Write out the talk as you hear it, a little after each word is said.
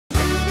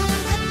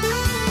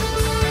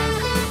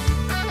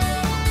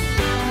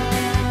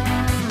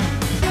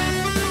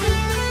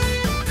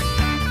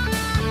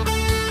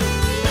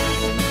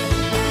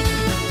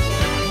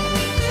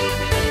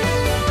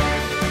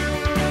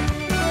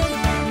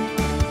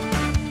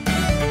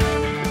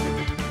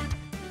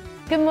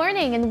Good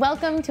morning and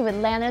welcome to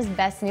Atlanta's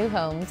Best New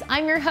Homes.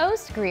 I'm your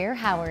host, Greer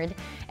Howard,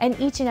 and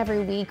each and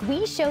every week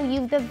we show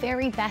you the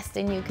very best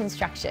in new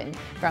construction,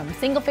 from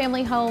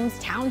single-family homes,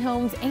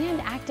 townhomes, and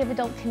active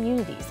adult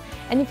communities.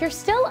 And if you're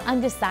still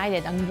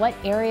undecided on what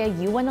area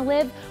you want to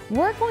live,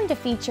 we're going to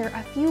feature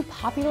a few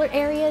popular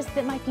areas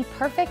that might be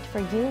perfect for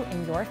you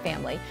and your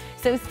family.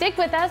 So stick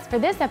with us for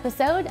this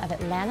episode of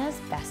Atlanta's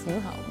Best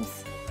New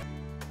Homes.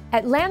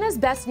 Atlanta's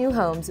Best New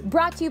Homes,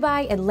 brought to you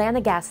by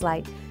Atlanta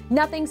Gaslight.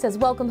 Nothing says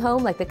welcome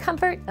home like the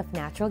comfort of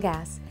natural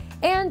gas.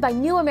 And by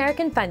New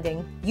American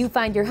Funding. You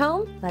find your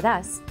home, let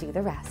us do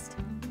the rest.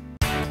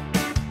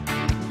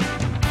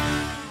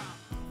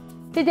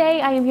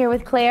 Today I am here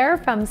with Claire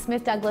from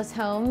Smith Douglas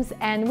Homes,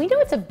 and we know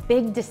it's a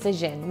big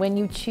decision when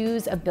you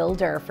choose a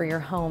builder for your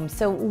home.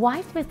 So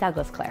why Smith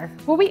Douglas, Claire?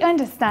 Well, we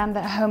understand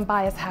that home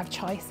buyers have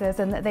choices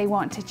and that they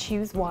want to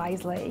choose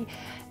wisely.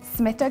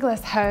 Smith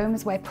Douglas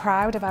Homes, we're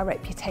proud of our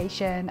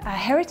reputation. Our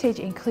heritage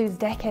includes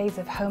decades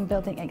of home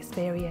building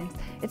experience.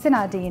 It's in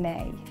our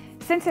DNA.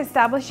 Since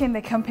establishing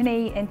the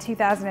company in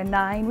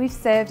 2009, we've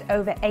served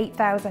over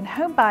 8,000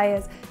 home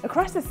buyers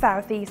across the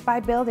Southeast by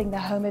building the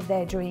home of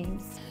their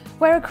dreams.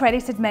 We're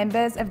accredited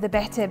members of the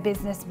Better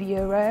Business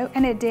Bureau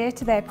and adhere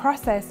to their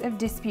process of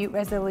dispute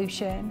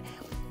resolution.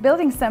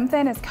 Building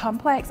something as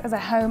complex as a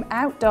home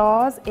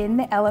outdoors in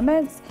the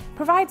elements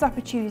provides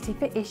opportunity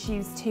for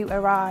issues to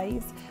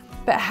arise.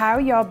 But how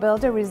your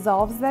builder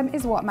resolves them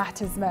is what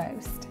matters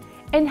most.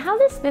 And how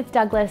does Smith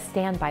Douglas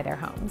stand by their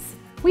homes?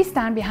 We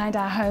stand behind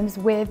our homes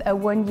with a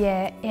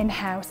 1-year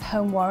in-house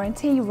home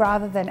warranty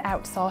rather than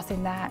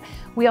outsourcing that.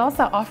 We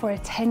also offer a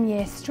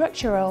 10-year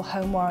structural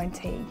home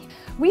warranty.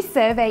 We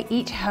survey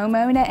each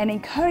homeowner and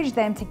encourage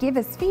them to give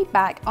us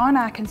feedback on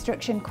our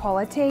construction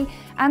quality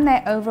and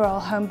their overall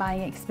home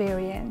buying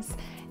experience.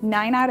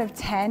 9 out of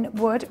 10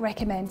 would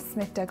recommend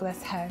Smith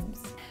Douglas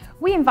Homes.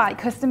 We invite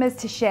customers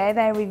to share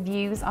their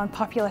reviews on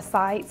popular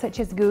sites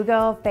such as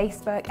Google,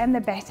 Facebook, and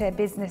the Better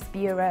Business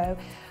Bureau.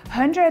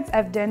 Hundreds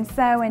have done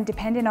so, and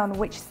depending on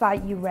which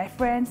site you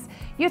reference,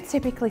 you'll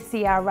typically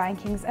see our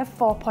rankings of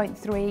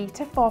 4.3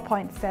 to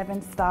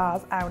 4.7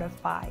 stars out of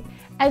 5.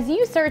 As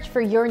you search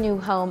for your new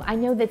home, I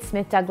know that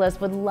Smith Douglas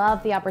would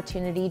love the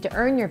opportunity to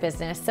earn your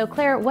business. So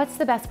Claire, what's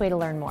the best way to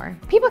learn more?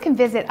 People can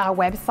visit our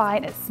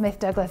website at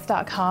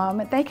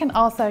smithdouglas.com. They can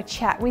also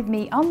chat with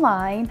me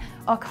online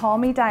or call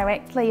me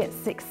directly at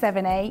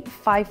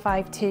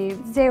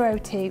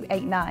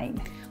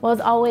 678-552-0289. Well, as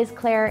always,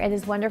 Claire, it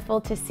is wonderful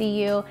to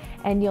see you,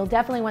 and you'll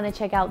definitely want to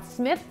check out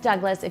Smith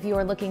Douglas if you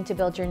are looking to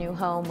build your new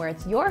home, where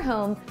it's your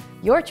home,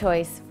 your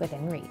choice,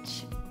 within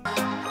reach.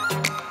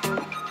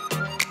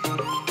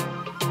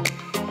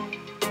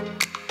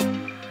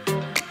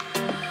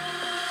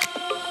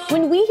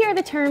 When we hear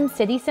the term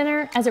city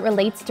center as it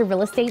relates to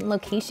real estate and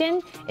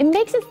location, it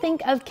makes us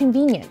think of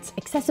convenience,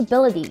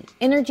 accessibility,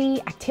 energy,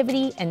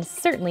 activity, and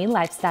certainly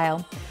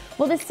lifestyle.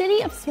 Well, the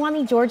city of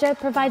Suwanee, Georgia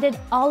provided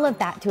all of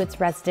that to its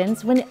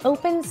residents when it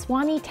opened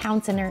Suwanee Town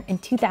Center in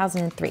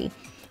 2003.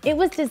 It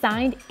was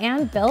designed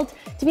and built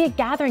to be a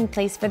gathering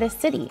place for the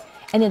city,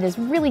 and it has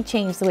really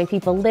changed the way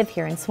people live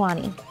here in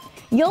Suwanee.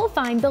 You'll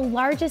find the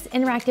largest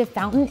interactive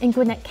fountain in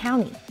Gwinnett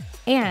County,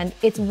 and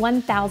its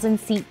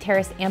 1,000-seat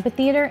terrace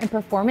amphitheater and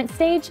performance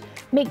stage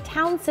make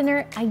Town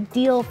Center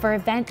ideal for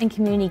event and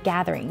community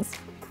gatherings,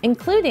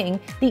 including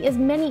the as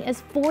many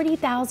as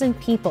 40,000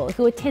 people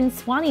who attend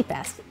Suwanee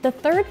Fest the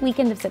third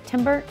weekend of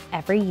September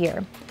every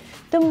year.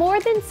 The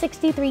more than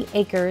 63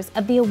 acres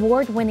of the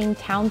award-winning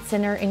Town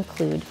Center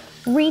include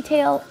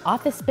retail,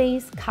 office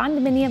space,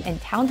 condominium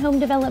and townhome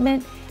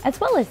development,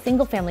 as well as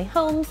single-family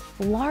homes,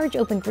 large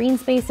open green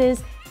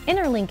spaces,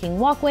 interlinking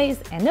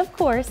walkways, and of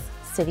course,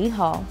 City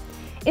Hall.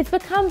 It's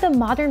become the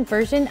modern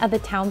version of the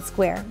town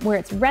square, where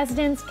its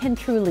residents can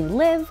truly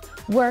live,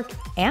 work,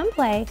 and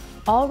play,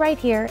 all right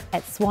here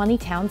at Suwanee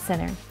Town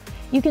Center.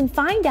 You can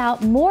find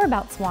out more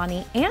about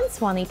Suwanee and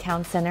Suwanee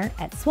Town Center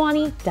at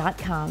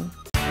suwanee.com.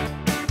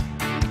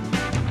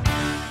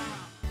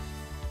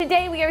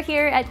 Today we are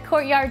here at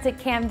Courtyards at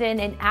Camden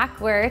in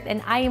Acworth,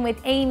 and I am with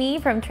Amy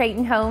from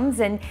Trayton Homes.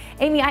 And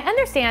Amy, I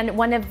understand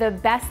one of the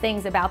best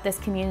things about this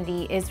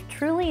community is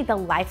truly the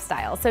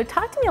lifestyle. So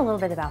talk to me a little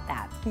bit about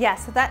that.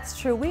 Yes, so that's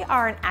true. We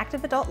are an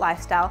active adult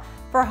lifestyle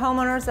for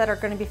homeowners that are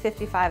going to be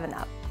 55 and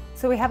up.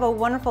 So we have a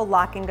wonderful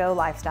lock and go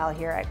lifestyle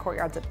here at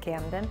Courtyards at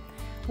Camden.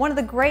 One of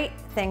the great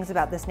things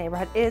about this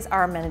neighborhood is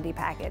our amenity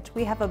package.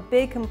 We have a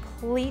big,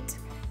 complete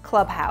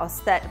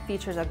clubhouse that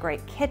features a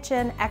great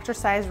kitchen,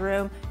 exercise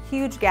room,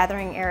 huge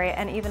gathering area,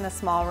 and even a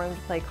small room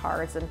to play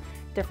cards and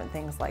different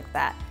things like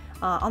that.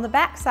 On the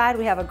back side,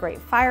 we have a great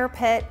fire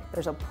pit,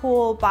 there's a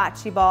pool,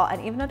 bocce ball, and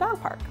even a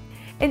dog park.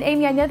 And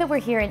Amy, I know that we're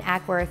here in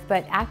Acworth,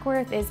 but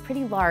Acworth is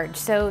pretty large.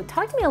 So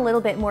talk to me a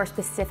little bit more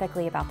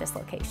specifically about this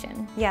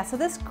location. Yeah, so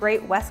this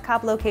great West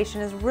Cobb location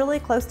is really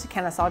close to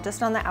Kennesaw,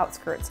 just on the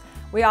outskirts.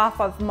 We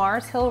off of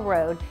Mars Hill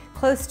Road,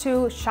 close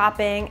to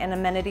shopping and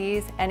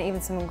amenities and even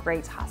some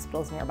great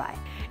hospitals nearby.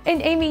 And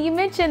Amy, you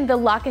mentioned the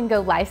lock and go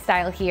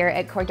lifestyle here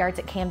at Courtyards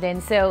at Camden.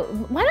 So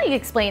why don't you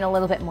explain a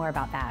little bit more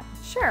about that?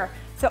 Sure.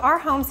 So our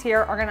homes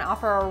here are going to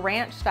offer a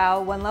ranch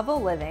style one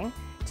level living.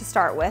 To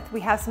start with,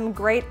 we have some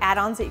great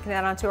add-ons that you can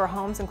add on to our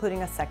homes,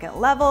 including a second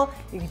level.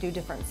 You can do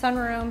different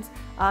sunrooms,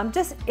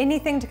 just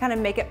anything to kind of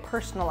make it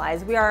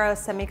personalized. We are a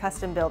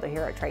semi-custom builder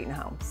here at Trayton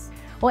Homes.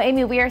 Well,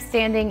 Amy, we are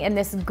standing in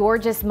this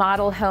gorgeous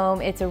model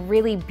home. It's a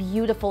really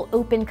beautiful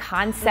open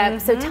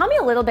concept. So tell me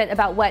a little bit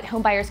about what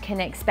home buyers can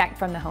expect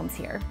from the homes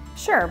here.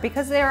 Sure,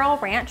 because they're all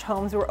ranch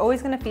homes, we're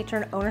always going to feature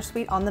an owner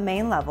suite on the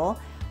main level.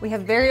 We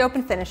have very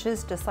open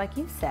finishes, just like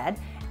you said,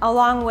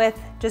 along with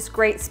just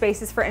great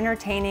spaces for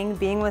entertaining,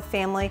 being with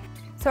family.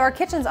 So our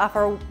kitchens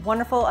offer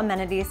wonderful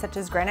amenities such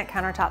as granite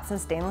countertops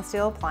and stainless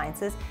steel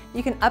appliances.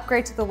 You can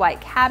upgrade to the white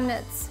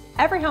cabinets.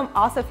 Every home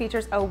also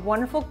features a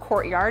wonderful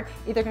courtyard,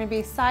 either going to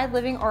be side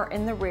living or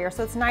in the rear,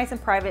 so it's nice and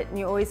private, and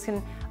you always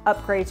can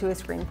upgrade to a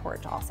screen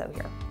porch also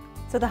here.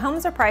 So the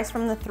homes are priced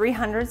from the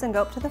 300s and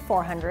go up to the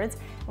 400s,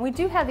 and we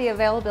do have the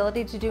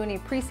availability to do any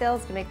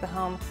pre-sales to make the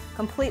home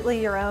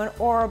completely your own,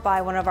 or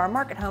buy one of our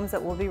market homes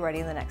that will be ready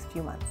in the next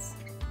few months.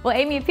 Well,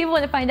 Amy, if people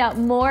want to find out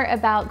more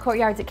about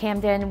Courtyards at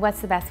Camden,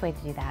 what's the best way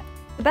to do that?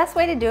 The best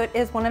way to do it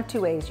is one of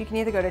two ways. You can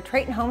either go to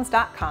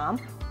TraytonHomes.com,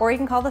 or you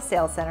can call the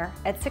sales center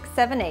at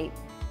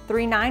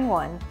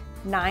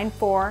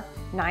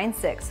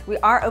 678-391-9496. We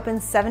are open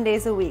 7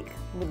 days a week.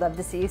 We'd love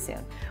to see you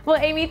soon. Well,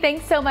 Amy,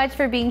 thanks so much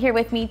for being here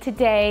with me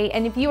today.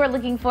 And if you are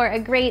looking for a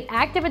great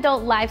active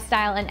adult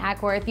lifestyle in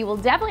Ackworth, you will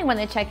definitely want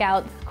to check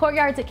out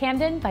Courtyards at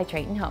Camden by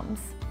Trayton Homes.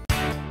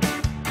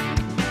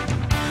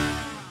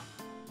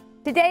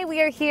 Today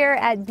we are here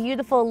at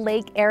beautiful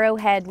Lake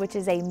Arrowhead, which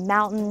is a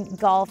mountain,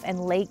 golf, and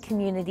lake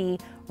community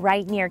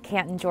right near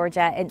Canton,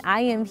 Georgia. And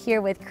I am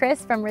here with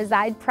Chris from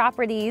Reside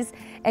Properties.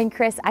 And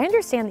Chris, I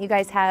understand that you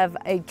guys have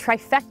a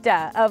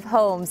trifecta of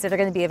homes that are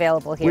going to be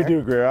available here. We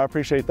do, Greer. I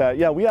appreciate that.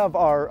 Yeah, we have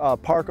our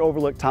Park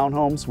Overlook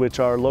townhomes, which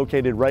are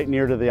located right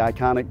near to the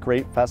iconic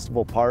Great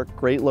Festival Park.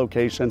 Great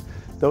location.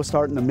 Those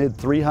start in the mid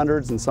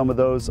 300s, and some of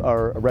those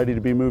are ready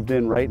to be moved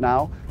in right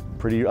now.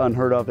 Pretty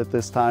unheard of at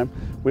this time.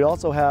 We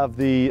also have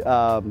the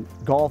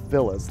golf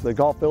villas. The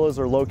golf villas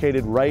are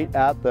located right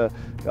at the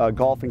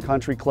Golf and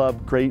Country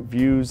Club, great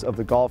views of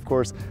the golf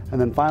course.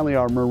 And then finally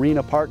our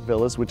Marina Park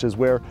villas, which is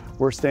where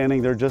we're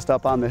standing. They're just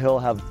up on the hill,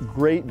 have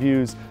great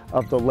views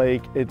of the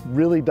lake. It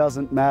really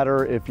doesn't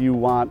matter if you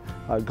want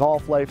a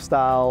golf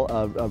lifestyle,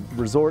 a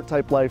resort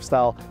type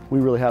lifestyle. We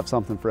really have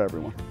something for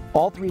everyone.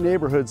 All three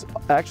neighborhoods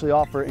actually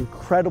offer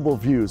incredible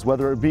views,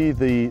 whether it be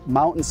the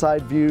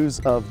mountainside views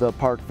of the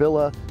Park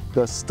Villa,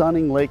 the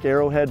stunning Lake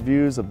Arrowhead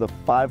views of the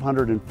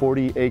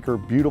 540-acre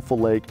beautiful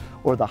lake,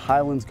 or the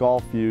Highlands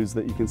golf views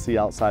that you can see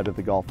outside of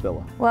the golf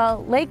villa.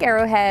 Well, Lake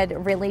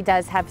Arrowhead really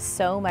does have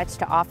so much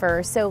to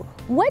offer. So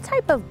what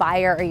type of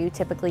buyer are you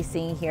typically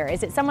seeing here?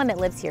 Is it someone that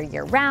lives here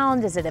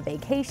year-round? Is it a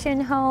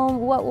vacation home?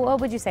 What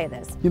would you say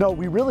this? You know,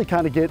 we really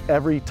kind of get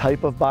every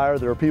type of buyer.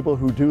 There are people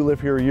who do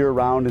live here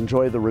year-round,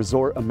 enjoy the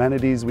resort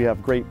amenities. We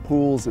have great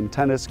pools and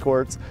tennis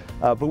courts,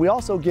 but we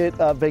also get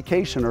a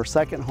vacation or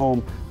second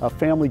home, a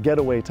family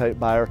getaway type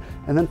buyer.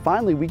 And then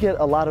finally, we get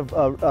a lot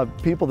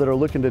of people that are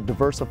looking to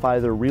diversify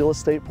their real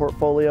estate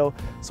portfolio.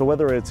 So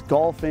whether it's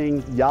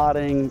golfing,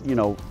 yachting, you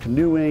know,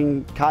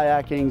 canoeing,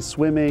 kayaking,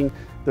 swimming,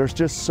 there's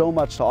just so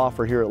much to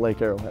offer here at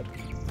Lake Arrowhead.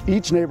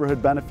 Each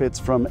neighborhood benefits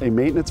from a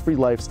maintenance-free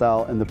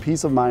lifestyle and the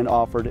peace of mind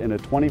offered in a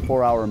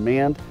 24-hour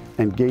manned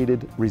and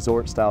gated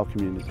resort-style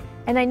community.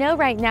 And I know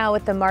right now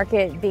with the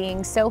market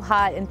being so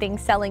hot and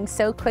things selling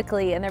so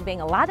quickly and there being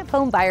a lot of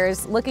home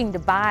buyers looking to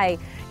buy,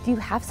 do you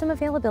have some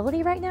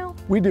availability right now?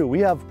 We do. We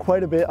have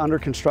quite a bit under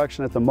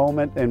construction at the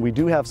moment, and we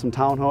do have some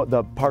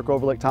the Park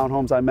Overlook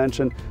townhomes I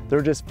mentioned.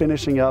 They're just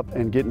finishing up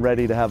and getting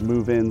ready to have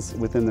move-ins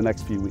within the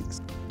next few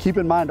weeks. Keep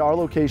in mind our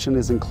location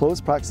is in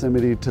close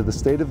proximity to the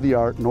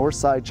state-of-the-art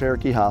Northside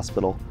Cherokee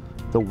Hospital,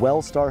 the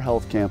Wellstar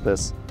Health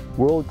Campus,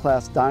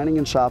 world-class dining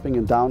and shopping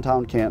in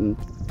downtown Canton,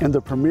 and the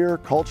premier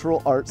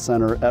cultural arts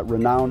center at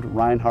renowned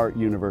Reinhardt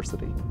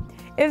University.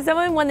 If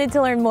someone wanted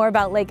to learn more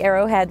about Lake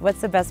Arrowhead,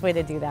 what's the best way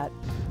to do that?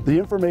 The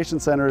Information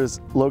Center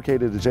is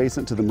located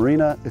adjacent to the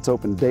marina. It's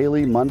open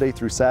daily, Monday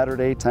through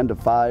Saturday, 10 to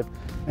 5,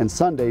 and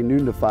Sunday,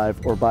 noon to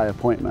 5, or by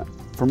appointment.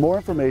 For more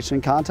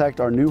information, contact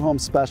our new home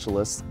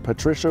specialists,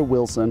 Patricia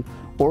Wilson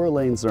or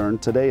Elaine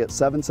Zern, today at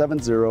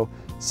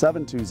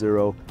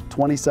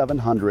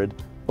 770-720-2700,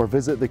 or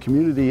visit the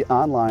community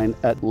online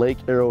at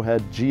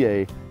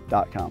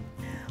lakearrowheadga.com.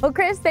 Well,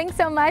 Chris, thanks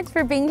so much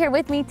for being here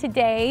with me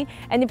today.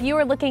 And if you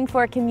are looking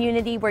for a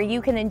community where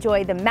you can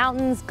enjoy the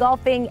mountains,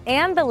 golfing,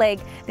 and the lake,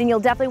 then you'll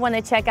definitely want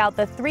to check out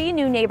the 3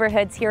 new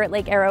neighborhoods here at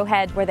Lake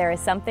Arrowhead, where there is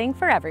something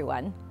for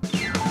everyone.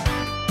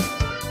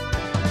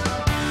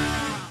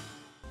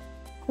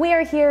 We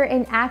are here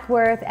in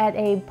Ackworth at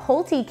a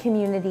Pulte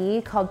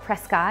community called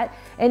Prescott,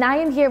 and I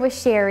am here with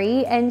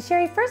Sherry. And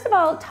Sherry, first of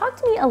all, talk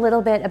to me a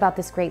little bit about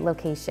this great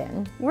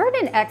location. We're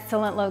in an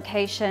excellent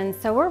location,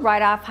 so we're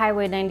right off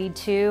Highway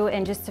 92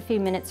 and just a few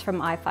minutes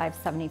from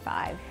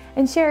I-575.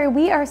 And Sherry,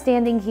 we are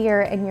standing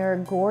here in your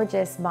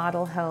gorgeous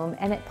model home,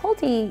 and at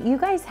Pulte, you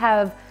guys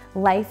have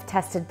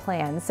life-tested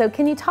plans. So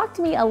can you talk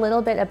to me a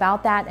little bit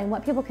about that and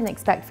what people can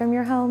expect from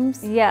your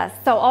homes? Yes,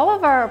 so all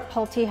of our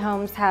Pulte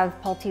homes have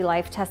Pulte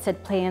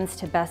life-tested plans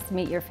to best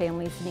meet your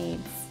family's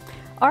needs.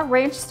 Our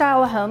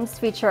ranch-style homes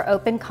feature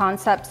open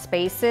concept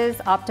spaces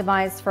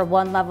optimized for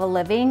one-level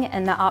living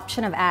and the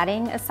option of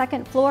adding a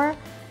second floor.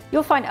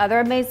 You'll find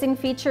other amazing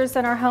features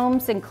in our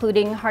homes,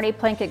 including hardy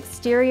plank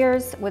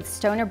exteriors with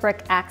stone or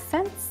brick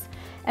accents.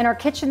 And our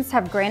kitchens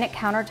have granite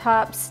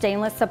countertops,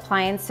 stainless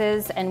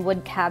appliances, and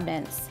wood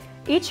cabinets.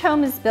 Each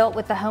home is built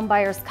with the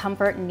homebuyer's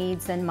comfort and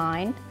needs in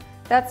mind.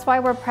 That's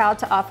why we're proud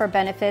to offer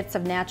benefits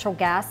of natural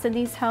gas in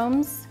these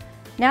homes.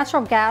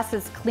 Natural gas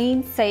is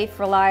clean, safe,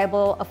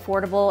 reliable,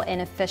 affordable, and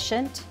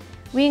efficient.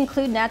 We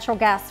include natural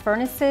gas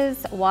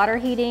furnaces, water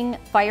heating,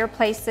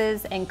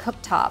 fireplaces, and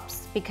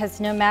cooktops because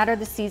no matter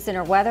the season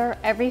or weather,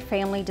 every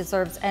family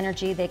deserves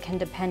energy they can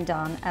depend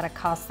on at a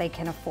cost they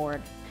can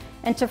afford.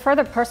 And to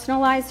further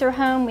personalize your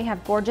home, we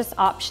have gorgeous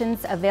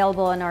options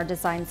available in our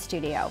design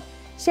studio.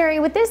 Sherry,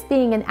 with this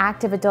being an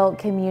active adult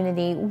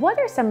community, what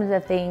are some of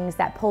the things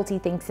that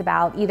Pulte thinks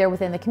about either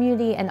within the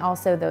community and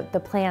also the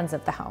plans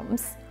of the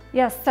homes?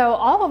 Yes, so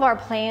all of our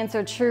plans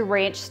are true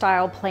ranch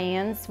style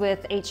plans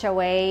with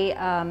HOA,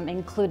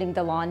 including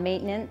the lawn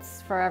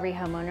maintenance for every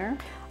homeowner.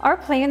 Our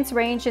plans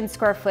range in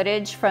square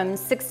footage from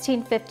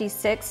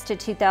 1,656 to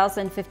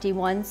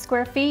 2,051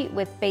 square feet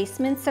with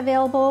basements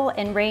available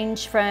and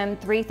range from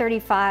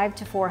 335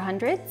 to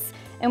 400s.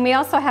 And we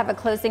also have a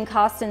closing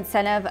cost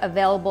incentive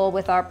available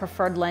with our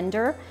preferred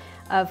lender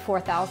of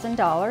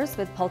 $4,000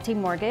 with Pulte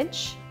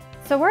Mortgage.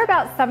 So we're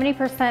about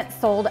 70%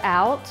 sold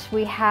out.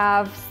 We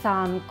have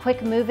some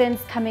quick move-ins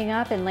coming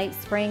up in late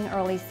spring,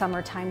 early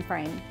summer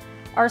timeframe.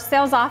 Our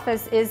sales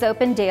office is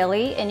open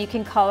daily and you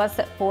can call us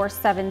at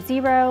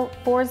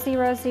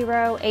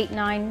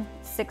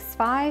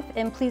 470-400-8965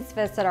 and please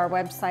visit our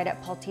website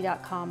at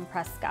pulte.com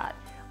Prescott.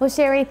 Well,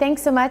 Sherry,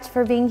 thanks so much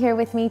for being here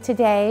with me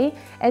today.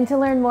 And to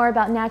learn more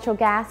about natural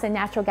gas and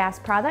natural gas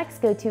products,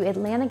 go to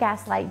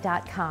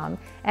atlantagaslight.com.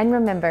 And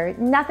remember,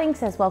 nothing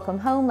says welcome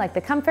home like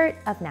the comfort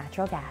of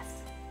natural gas.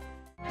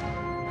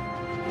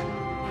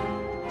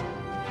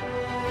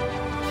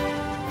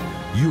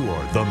 You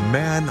are the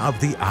man of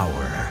the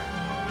hour,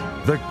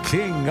 the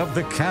king of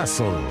the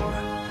castle.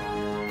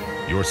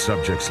 Your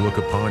subjects look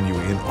upon you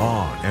in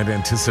awe and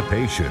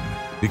anticipation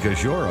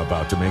because you're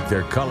about to make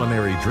their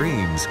culinary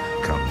dreams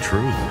come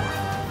true.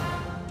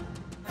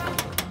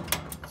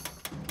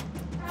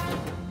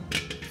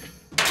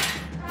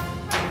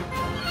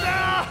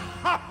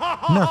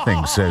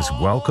 Nothing says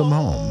welcome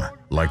home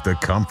like the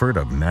comfort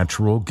of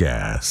natural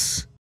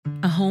gas.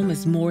 A home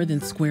is more than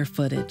square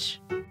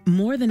footage,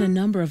 more than a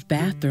number of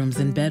bathrooms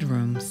and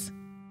bedrooms.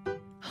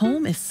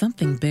 Home is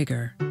something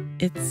bigger.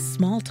 It's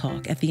small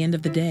talk at the end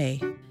of the day.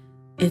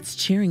 It's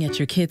cheering at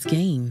your kids'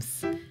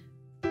 games,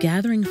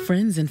 gathering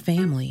friends and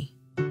family,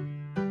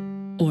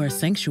 or a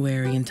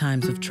sanctuary in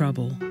times of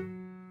trouble.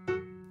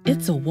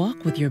 It's a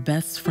walk with your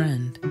best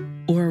friend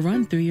or a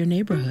run through your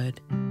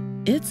neighborhood.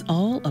 It's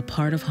all a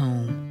part of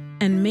home,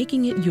 and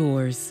making it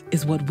yours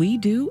is what we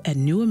do at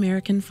New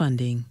American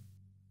Funding.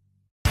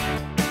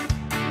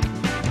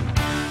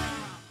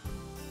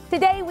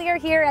 Today we are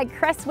here at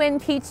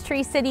Crestwind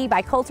Peachtree City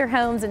by Coulter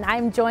Homes, and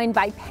I'm joined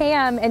by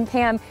Pam. And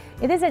Pam,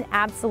 it is an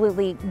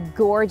absolutely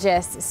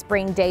gorgeous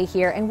spring day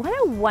here, and what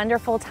a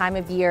wonderful time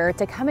of year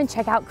to come and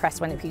check out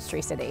Crestwind and Peachtree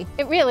City.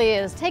 It really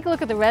is. Take a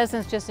look at the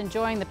residents just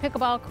enjoying the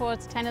pickleball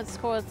courts, tennis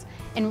courts,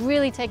 and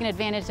really taking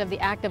advantage of the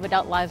active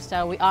adult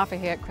lifestyle we offer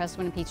here at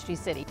Crestwind and Peachtree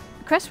City.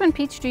 Crestwind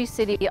Peachtree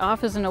City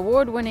offers an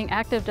award-winning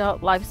active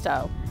adult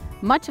lifestyle.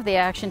 Much of the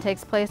action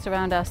takes place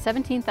around our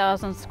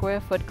 17,000 square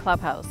foot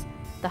clubhouse,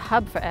 the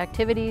hub for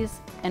activities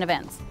and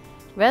events.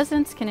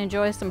 Residents can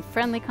enjoy some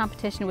friendly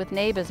competition with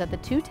neighbors at the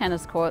 2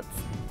 tennis courts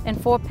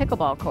and 4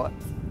 pickleball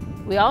courts.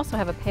 We also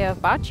have a pair of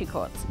bocce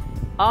courts.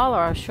 All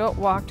are a short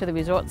walk to the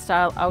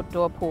resort-style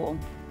outdoor pool.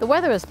 The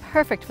weather is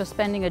perfect for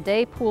spending a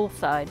day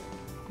poolside,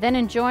 then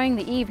enjoying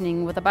the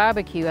evening with a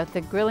barbecue at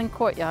the grilling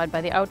courtyard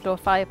by the outdoor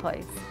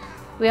fireplace.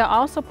 We are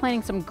also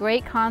planning some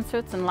great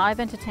concerts and live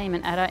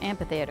entertainment at our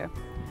amphitheater.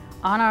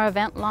 On our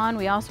event lawn,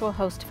 we also will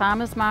host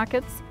farmers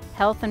markets,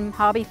 health and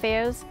hobby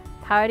fairs,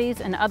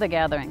 parties, and other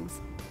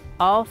gatherings.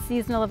 All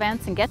seasonal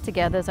events and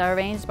get-togethers are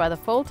arranged by the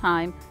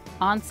full-time,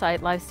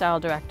 on-site lifestyle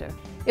director.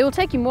 It will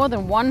take you more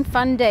than one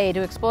fun day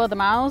to explore the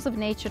miles of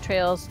nature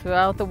trails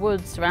throughout the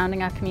woods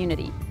surrounding our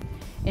community.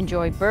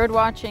 Enjoy bird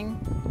watching,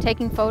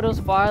 taking photos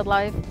of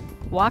wildlife,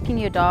 walking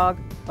your dog,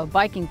 or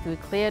biking through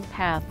cleared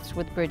paths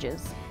with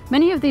bridges.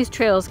 Many of these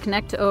trails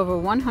connect to over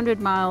 100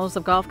 miles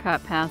of golf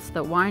cart paths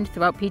that wind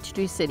throughout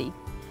Peachtree City,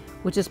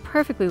 which is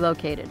perfectly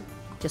located,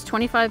 just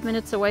 25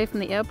 minutes away from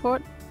the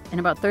airport and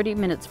about 30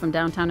 minutes from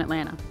downtown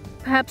Atlanta.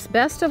 Perhaps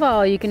best of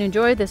all, you can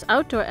enjoy this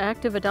outdoor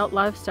active adult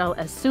lifestyle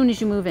as soon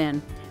as you move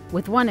in,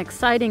 with one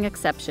exciting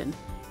exception.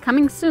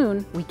 Coming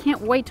soon, we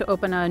can't wait to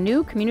open our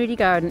new community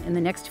garden in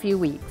the next few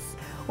weeks.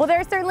 Well, there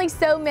are certainly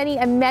so many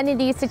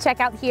amenities to check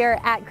out here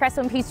at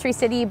Crestwood Peachtree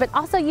City, but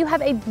also you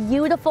have a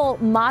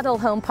beautiful model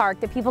home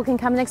park that people can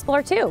come and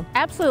explore too.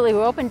 Absolutely,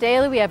 we're open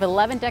daily. We have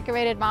 11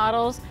 decorated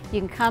models. You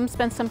can come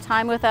spend some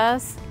time with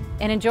us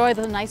and enjoy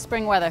the nice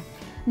spring weather.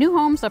 New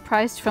homes are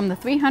priced from the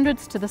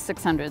 300s to the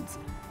 600s.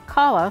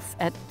 Call us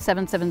at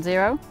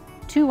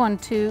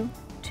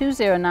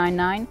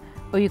 770-212-2099,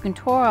 or you can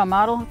tour our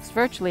models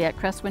virtually at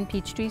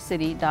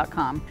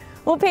crestwoodpeachtreecity.com.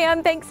 Well,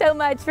 Pam, thanks so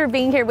much for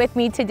being here with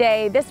me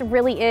today. This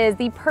really is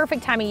the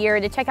perfect time of year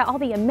to check out all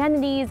the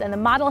amenities and the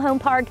model home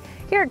park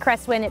here at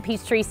Crestwood at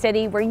Peachtree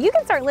City, where you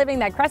can start living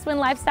that Crestwood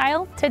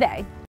lifestyle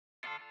today.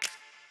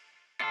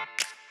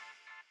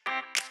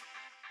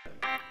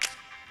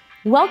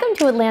 Welcome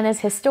to Atlanta's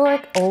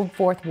historic Old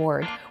Fourth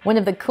Ward, one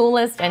of the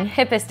coolest and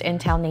hippest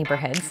in-town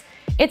neighborhoods.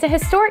 It's a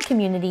historic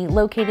community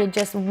located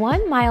just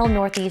 1 mile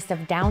northeast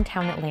of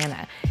downtown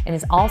Atlanta and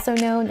is also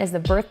known as the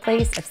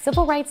birthplace of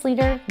civil rights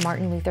leader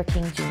Martin Luther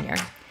King Jr.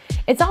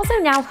 It's also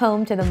now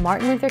home to the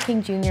Martin Luther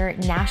King Jr.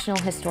 National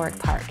Historic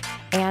Park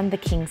and the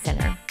King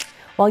Center.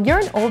 While you're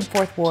in Old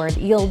Fourth Ward,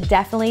 you'll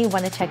definitely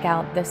want to check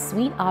out the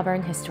Sweet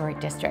Auburn Historic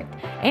District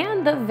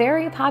and the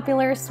very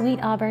popular Sweet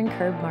Auburn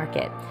Curb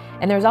Market.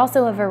 And there's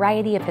also a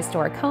variety of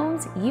historic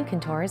homes you can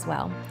tour as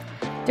well.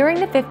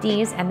 During the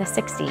 50s and the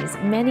 60s,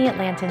 many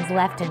Atlantans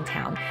left in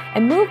town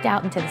and moved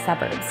out into the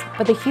suburbs.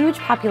 But the huge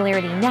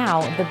popularity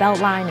now of the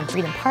Beltline and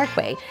Freedom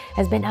Parkway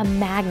has been a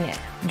magnet,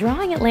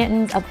 drawing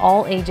Atlantans of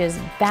all ages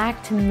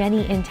back to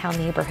many in-town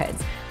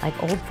neighborhoods like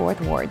Old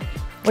Fourth Ward,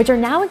 which are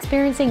now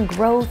experiencing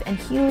growth and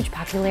huge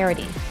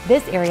popularity.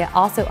 This area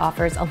also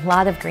offers a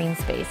lot of green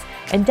space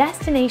and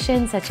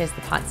destinations such as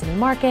the Pont City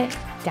Market,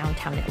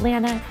 downtown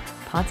Atlanta,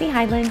 Ponce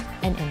Highland,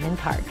 and Inman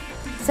Park.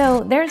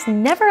 So there's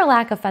never a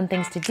lack of fun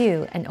things to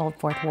do in Old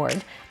Fourth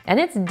Ward, and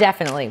it's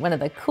definitely one of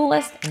the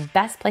coolest and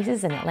best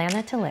places in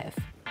Atlanta to live.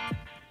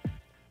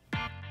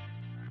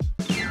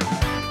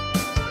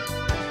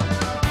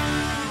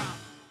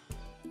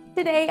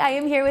 Today I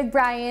am here with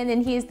Brian,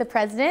 and he is the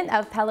president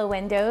of Pella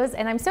Windows,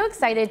 and I'm so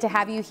excited to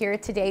have you here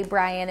today,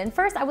 Brian. And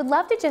first, I would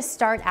love to just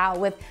start out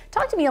with,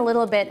 talk to me a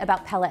little bit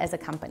about Pella as a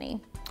company.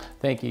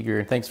 Thank you,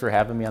 Greer. Thanks for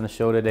having me on the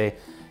show today.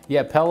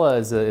 Yeah, Pella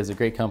is a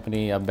great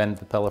company. I've been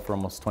with Pella for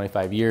almost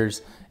 25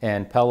 years,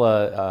 and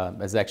Pella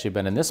has actually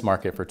been in this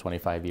market for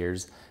 25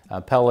 years.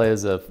 Pella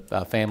is a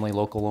family,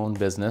 local-owned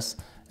business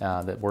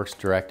that works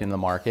direct in the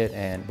market,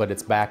 but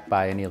it's backed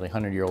by a nearly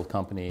 100-year-old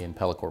company in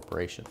Pella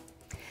Corporation.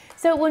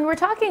 So when we're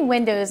talking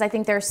windows, I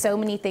think there's so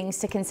many things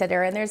to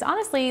consider, and there's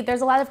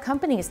a lot of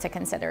companies to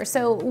consider.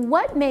 So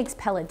what makes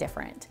Pella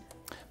different?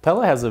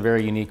 Pella has a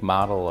very unique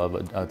model of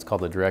it's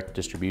called a direct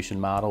distribution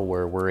model,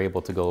 where we're able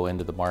to go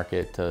into the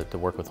market to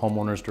work with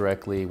homeowners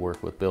directly,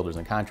 work with builders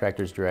and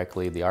contractors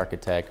directly, the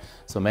architect,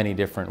 so many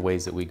different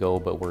ways that we go,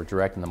 but we're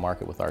direct in the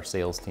market with our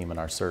sales team and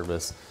our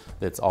service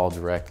that's all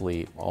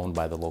directly owned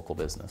by the local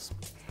business.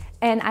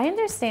 And I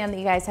understand that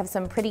you guys have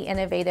some pretty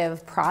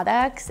innovative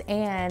products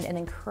and an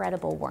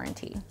incredible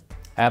warranty.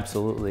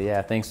 Absolutely,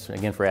 yeah. Thanks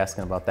again for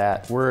asking about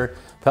that.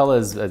 Pella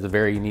is a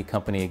very unique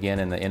company again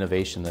in the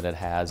innovation that it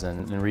has,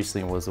 and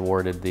recently was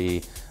awarded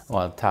the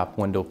top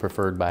window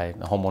preferred by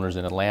homeowners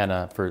in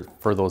Atlanta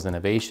for those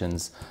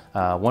innovations.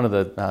 One of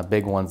the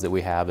big ones that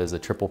we have is a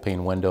triple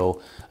pane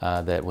window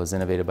that was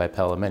innovated by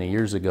Pella many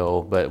years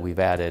ago, but we've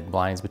added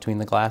blinds between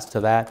the glass to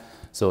that,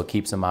 so it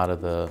keeps them out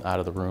of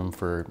the room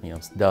for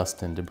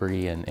dust and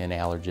debris and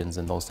allergens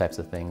and those types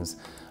of things.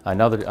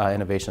 Another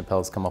innovation that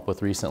Pella's come up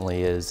with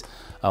recently is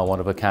one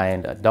of a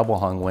kind double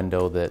hung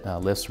window that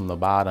lifts from the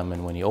bottom,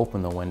 and when you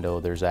open the window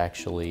there's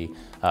actually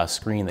a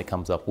screen that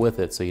comes up with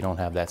it, so you don't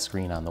have that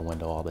screen on the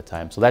window all the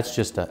time. So that's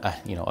just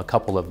a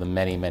couple of the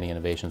many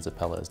innovations that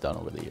Pella has done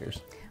over the years.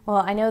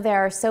 Well, I know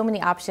there are so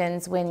many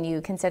options when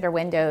you consider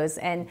windows,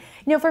 and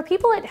for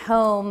people at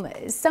home,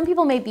 some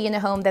people may be in a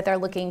home that they're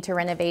looking to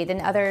renovate and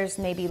others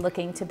may be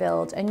looking to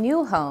build a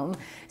new home.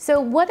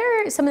 So what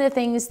are some of the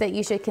things that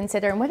you should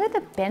consider, and what are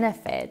the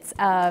benefits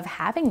of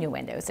having new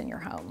windows in your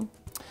home?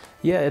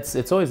 Yeah,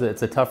 it's always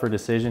a tougher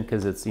decision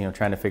because it's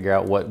trying to figure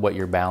out what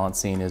you're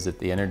balancing. Is it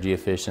the energy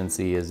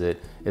efficiency? Is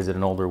it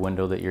an older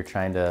window that you're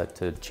trying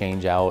to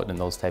change out and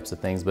those types of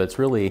things? But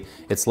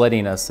it's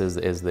letting us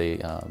as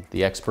the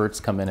experts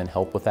come in and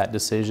help with that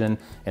decision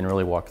and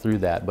really walk through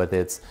that. But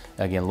it's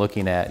again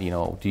looking at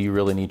do you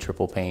really need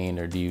triple pane,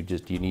 or do you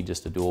need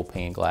just a dual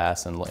pane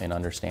glass, and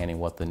understanding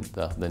what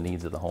the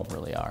needs of the home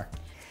really are.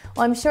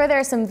 Well, I'm sure there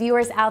are some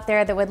viewers out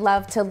there that would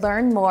love to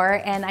learn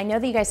more, and I know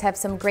that you guys have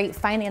some great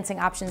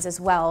financing options as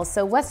well.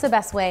 So what's the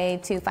best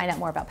way to find out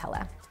more about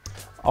Pella?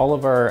 All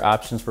of our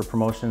options for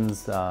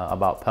promotions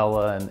about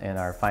Pella and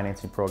our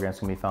financing programs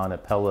can be found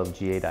at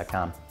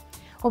pellaofga.com.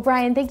 Well,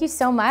 Brian, thank you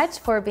so much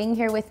for being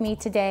here with me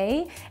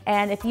today.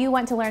 And if you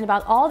want to learn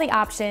about all the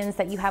options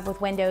that you have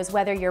with windows,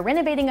 whether you're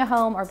renovating a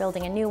home or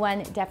building a new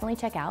one, definitely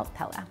check out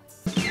Pella.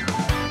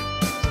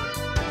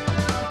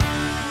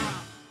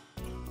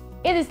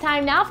 It is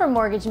time now for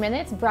Mortgage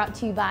Minutes, brought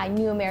to you by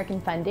New American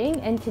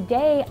Funding, and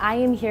today I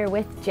am here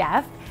with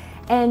Jeff.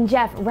 And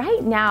Jeff,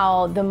 right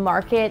now the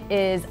market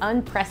is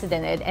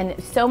unprecedented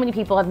and so many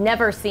people have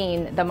never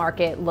seen the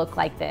market look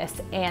like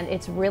this, and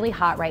it's really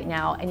hot right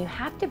now, and you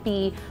have to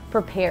be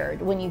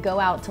prepared when you go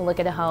out to look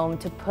at a home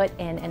to put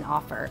in an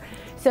offer.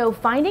 So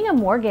finding a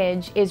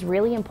mortgage is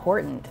really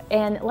important.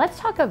 And let's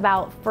talk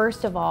about,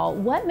 first of all,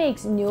 what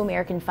makes New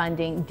American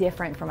Funding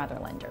different from other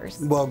lenders?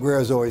 Well, Greer,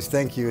 as always,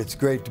 thank you. It's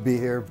great to be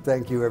here.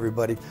 Thank you,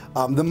 everybody.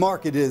 The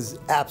market is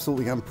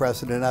absolutely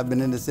unprecedented. I've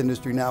been in this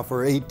industry now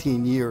for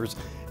 18 years,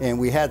 and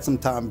we had some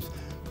times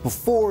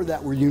before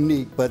that were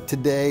unique, but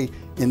today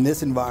in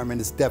this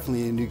environment, it's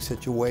definitely a unique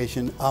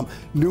situation.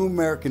 New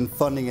American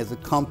Funding as a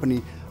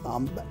company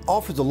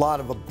offers a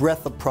lot of a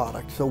breadth of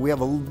product. So we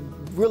have a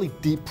really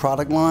deep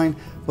product line,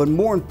 but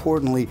more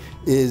importantly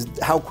is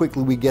how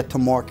quickly we get to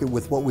market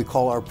with what we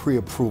call our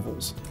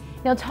pre-approvals.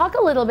 Now talk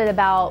a little bit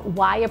about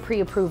why a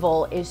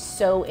pre-approval is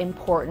so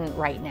important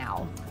right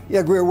now.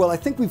 Yeah, Greer, well, I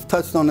think we've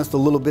touched on this a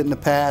little bit in the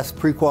past,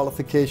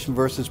 pre-qualification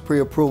versus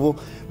pre-approval.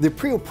 The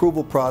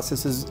pre-approval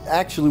process is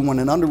actually when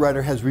an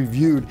underwriter has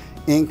reviewed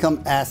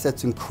income,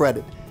 assets, and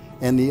credit,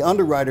 and the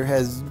underwriter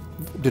has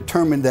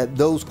determined that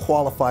those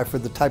qualify for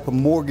the type of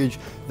mortgage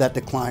that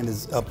the client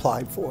has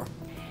applied for.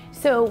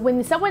 So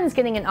when someone's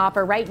getting an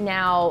offer right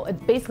now,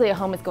 basically a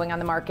home is going on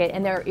the market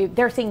and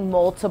they're seeing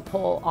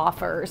multiple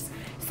offers.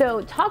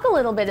 So talk a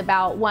little bit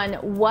about, one,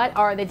 what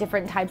are the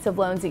different types of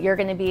loans that you're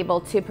going to be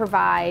able to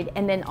provide,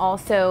 and then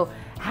also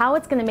how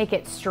it's going to make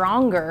it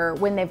stronger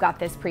when they've got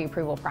this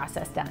pre-approval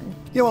process done.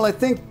 Yeah, well, I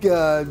think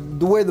the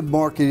way the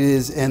market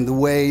is and the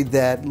way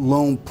that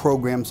loan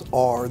programs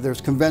are, there's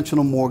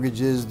conventional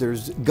mortgages,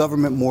 there's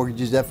government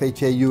mortgages,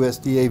 FHA,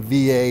 USDA,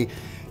 VA,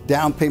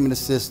 down payment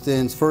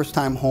assistance,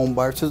 first-time home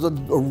buyers. There's a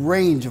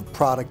range of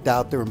product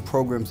out there and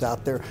programs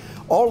out there.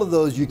 All of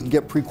those you can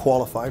get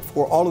pre-qualified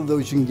for. All of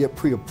those you can get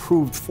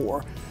pre-approved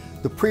for.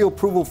 The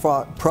pre-approval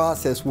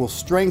process will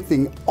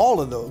strengthen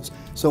all of those.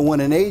 So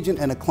when an agent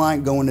and a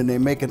client go in and they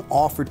make an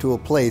offer to a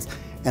place,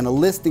 and a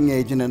listing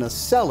agent and a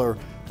seller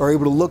are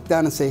able to look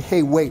down and say,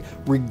 hey, wait,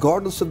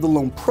 regardless of the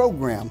loan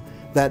program,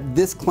 that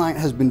this client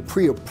has been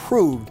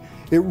pre-approved,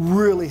 it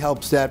really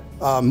helps that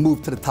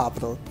move to the top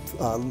of the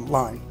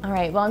line. All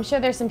right, well, I'm sure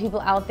there's some people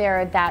out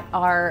there that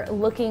are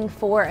looking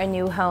for a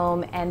new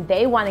home and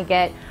they want to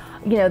get,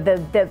 you know,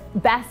 the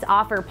best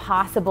offer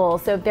possible.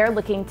 So if they're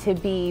looking to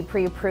be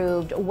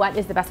pre-approved, what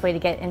is the best way to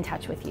get in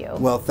touch with you?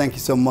 Well, thank you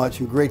so much,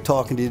 and great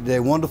talking to you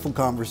today. Wonderful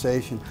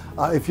conversation.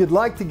 If you'd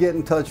like to get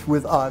in touch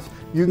with us,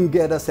 you can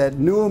get us at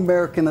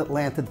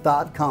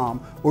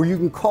newamericanAtlanta.com, or you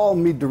can call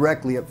me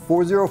directly at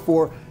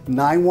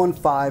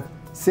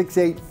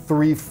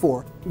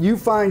 404-915-6834. You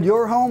find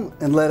your home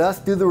and let us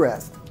do the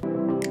rest.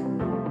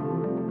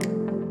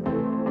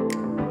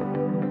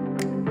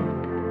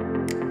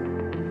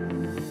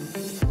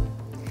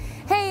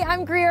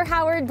 I'm Greer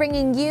Howard,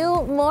 bringing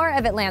you more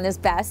of Atlanta's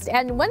best.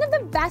 And one of the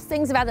best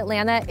things about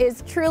Atlanta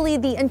is truly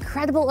the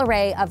incredible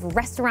array of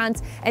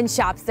restaurants and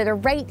shops that are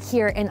right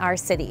here in our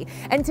city.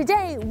 And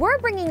today we're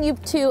bringing you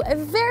to a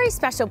very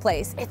special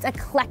place. It's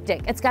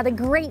eclectic. It's got a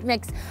great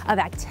mix of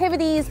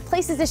activities,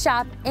 places to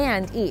shop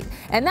and eat.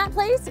 And that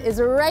place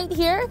is right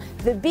here,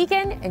 the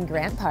Beacon in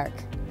Grant Park.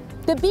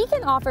 The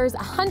Beacon offers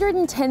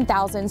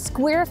 110,000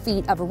 square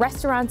feet of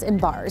restaurants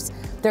and bars.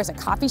 There's a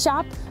coffee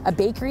shop, a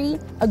bakery,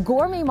 a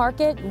gourmet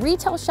market,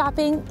 retail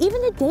shopping,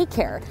 even a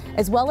daycare,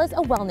 as well as a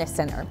wellness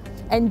center.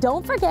 And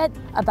don't forget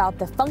about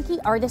the Funky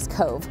Artist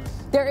Cove.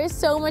 There is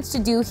so much to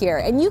do here,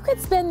 and you could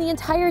spend the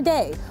entire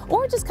day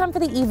or just come for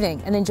the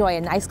evening and enjoy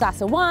a nice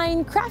glass of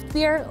wine, craft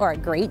beer, or a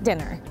great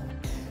dinner.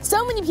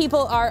 So many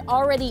people are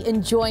already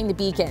enjoying the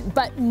Beacon,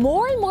 but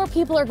more and more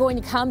people are going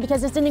to come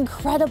because it's an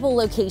incredible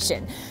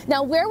location.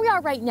 Now, where we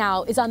are right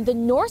now is on the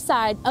north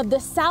side of the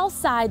south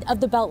side of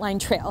the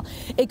Beltline Trail.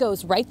 It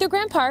goes right through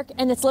Grant Park,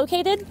 and it's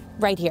located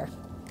right here.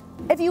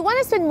 If you want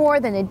to spend more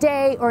than a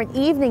day or an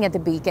evening at the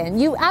Beacon,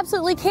 you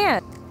absolutely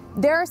can.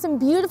 There are some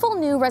beautiful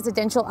new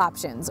residential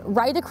options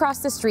right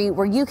across the street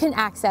where you can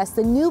access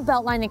the new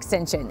Beltline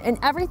extension and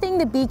everything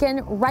the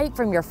Beacon right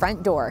from your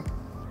front door.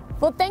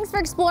 Well, thanks for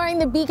exploring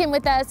the Beacon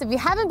with us. If you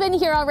haven't been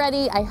here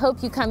already, I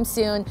hope you come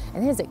soon.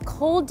 And it is a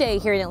cold day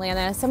here in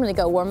Atlanta, so I'm gonna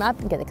go warm up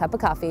and get a cup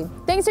of coffee.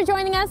 Thanks for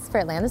joining us for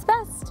Atlanta's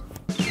Best.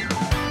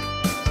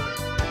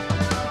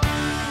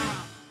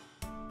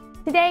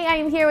 Today I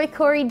am here with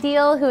Corey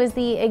Deal, who is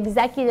the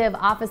Executive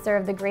Officer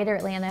of the Greater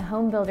Atlanta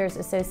Home Builders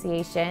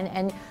Association.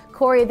 And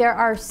Corey, there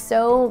are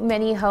so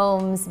many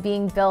homes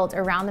being built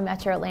around the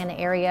Metro Atlanta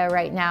area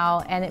right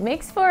now, and it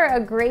makes for a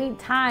great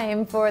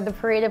time for the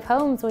Parade of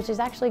Homes, which is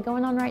actually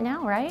going on right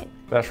now, right?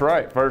 That's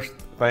right. First,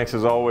 thanks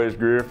as always,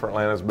 Greer, for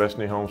Atlanta's Best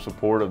New Home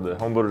support of the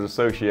Home Builders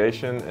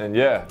Association. And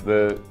yeah,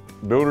 the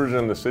builders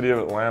in the city of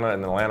Atlanta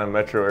and the Atlanta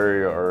metro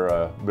area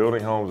are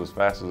building homes as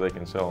fast as they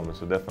can sell them.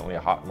 It's definitely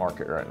a hot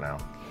market right now.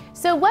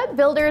 So what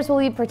builders will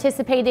be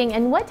participating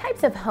and what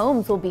types of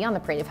homes will be on the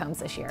Parade of Homes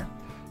this year?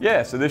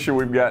 Yeah, so this year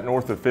we've got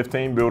north of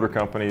 15 builder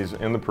companies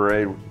in the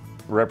parade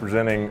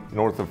representing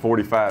north of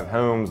 45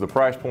 homes. The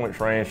price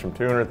points range from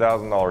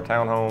 $200,000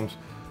 townhomes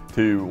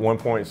to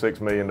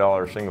 $1.6 million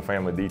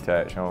single-family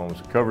detached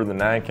homes. Cover the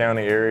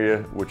 9-county area,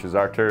 which is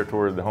our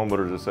territory of the Home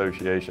Builders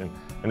Association,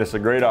 and it's a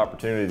great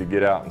opportunity to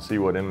get out and see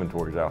what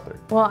inventory is out there.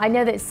 Well, I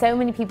know that so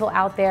many people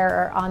out there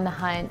are on the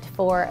hunt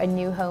for a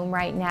new home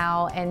right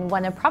now and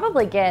want to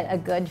probably get a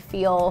good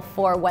feel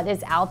for what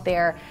is out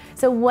there.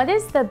 So what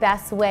is the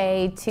best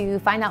way to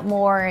find out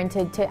more and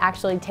to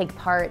actually take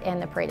part in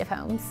the Parade of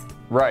Homes?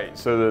 Right,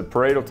 so the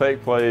parade will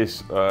take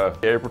place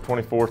April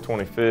 24th,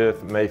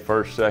 25th, May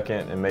 1st,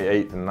 2nd, and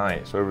May 8th and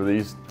 9th. So over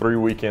these 3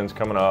 weekends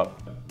coming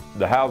up,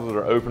 the houses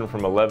are open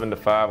from 11 to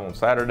 5 on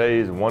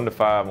Saturdays and 1 to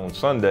 5 on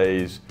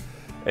Sundays.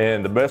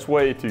 And the best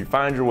way to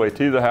find your way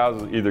to the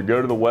houses, either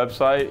go to the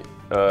website,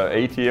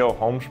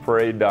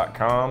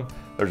 atlhomesparade.com.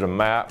 There's a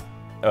map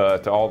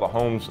to all the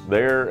homes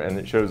there, and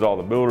it shows all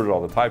the builders,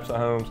 all the types of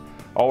homes,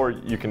 or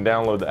you can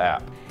download the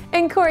app.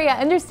 And Corey, I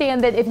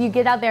understand that if you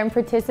get out there and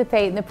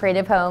participate in the Parade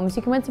of Homes,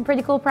 you can win some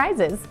pretty cool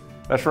prizes.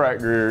 That's right,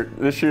 Greer.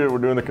 This year we're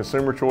doing the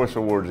Consumer Choice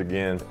Awards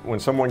again. When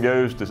someone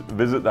goes to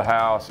visit the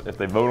house, if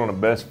they vote on the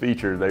best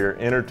feature, they are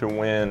entered to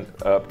win,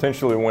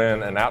 potentially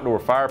win an outdoor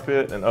fire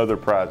pit and other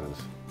prizes.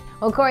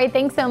 Well, Corey,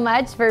 thanks so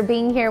much for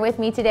being here with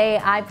me today.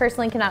 I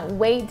personally cannot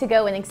wait to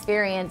go and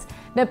experience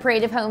the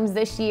Parade of Homes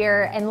this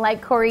year. And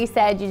like Corey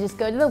said, you just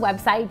go to the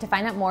website to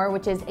find out more,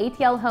 which is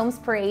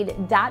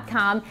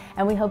atlhomesparade.com.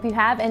 And we hope you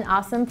have an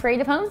awesome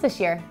Parade of Homes this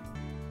year.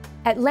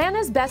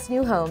 Atlanta's Best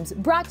New Homes,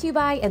 brought to you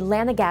by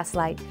Atlanta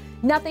Gaslight.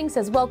 Nothing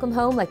says welcome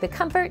home like the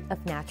comfort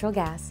of natural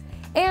gas.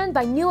 And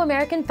by New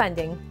American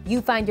Funding.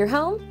 You find your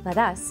home, let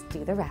us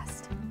do the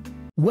rest.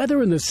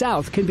 Weather in the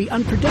South can be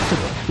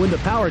unpredictable. When the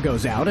power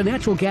goes out, a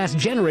natural gas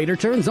generator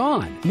turns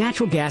on.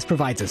 Natural gas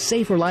provides a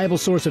safe, reliable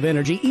source of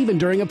energy even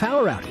during a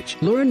power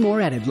outage. Learn more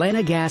at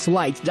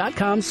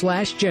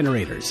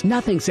atlantagaslights.com/generators.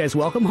 Nothing says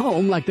welcome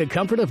home like the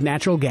comfort of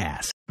natural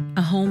gas.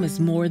 A home is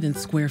more than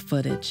square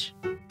footage,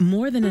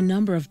 more than a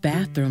number of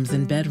bathrooms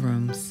and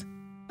bedrooms.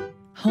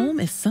 Home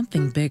is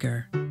something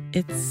bigger.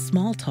 It's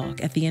small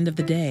talk at the end of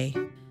the day.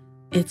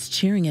 It's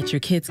cheering at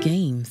your kids'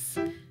 games,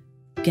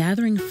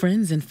 gathering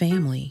friends and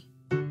family,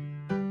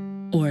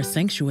 or a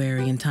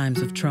sanctuary in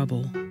times of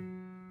trouble.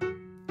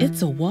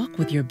 It's a walk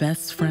with your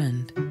best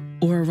friend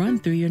or a run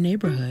through your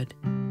neighborhood.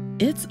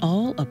 It's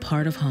all a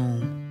part of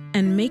home,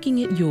 and making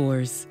it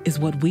yours is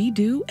what we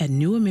do at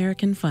New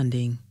American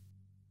Funding.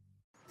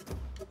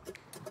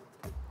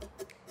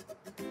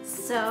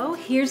 So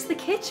here's the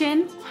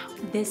kitchen.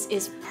 This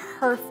is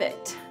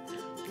perfect.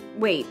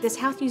 Wait, this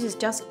house uses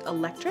just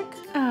electric?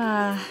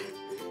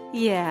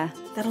 Yeah,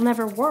 that'll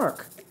never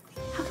work.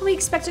 How can we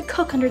expect to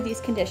cook under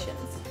these conditions?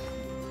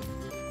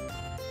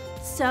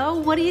 So,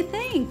 what do you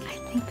think? I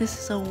think this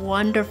is a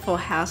wonderful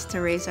house to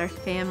raise our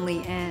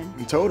family in.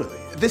 Totally.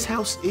 This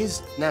house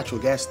is natural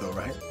gas though,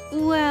 right?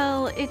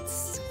 Well,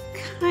 it's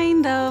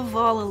kind of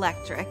all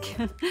electric.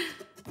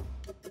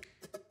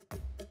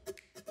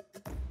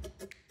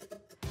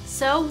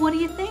 So, what do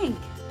you think?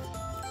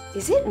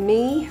 Is it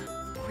me?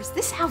 Or is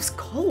this house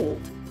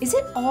cold? Is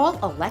it all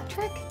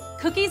electric?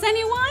 Cookies,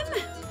 anyone?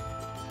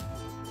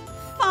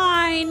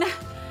 Fine.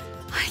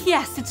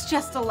 Yes, it's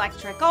just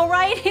electric, all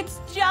right? It's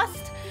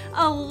just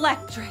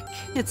electric.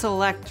 It's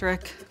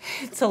electric.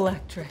 It's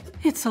electric.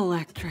 It's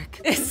electric.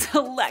 It's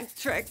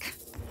electric.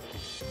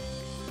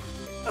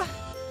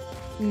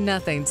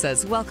 Nothing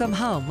says welcome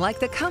home like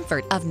the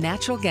comfort of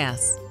natural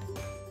gas.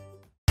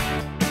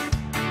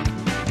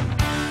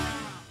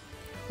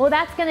 Well,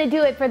 that's going to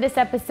do it for this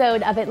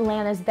episode of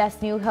Atlanta's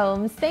Best New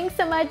Homes. Thanks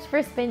so much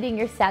for spending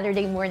your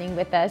Saturday morning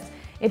with us.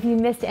 If you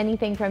missed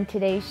anything from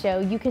today's show,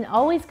 you can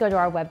always go to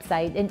our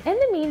website. And in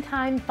the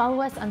meantime,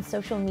 follow us on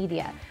social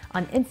media,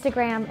 on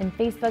Instagram and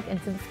Facebook, and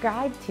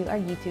subscribe to our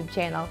YouTube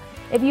channel.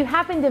 If you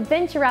happen to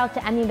venture out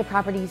to any of the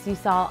properties you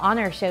saw on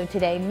our show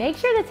today, make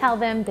sure to tell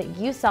them that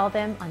you saw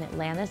them on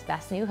Atlanta's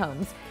Best New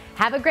Homes.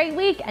 Have a great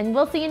week, and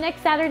we'll see you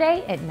next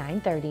Saturday at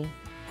 9:30.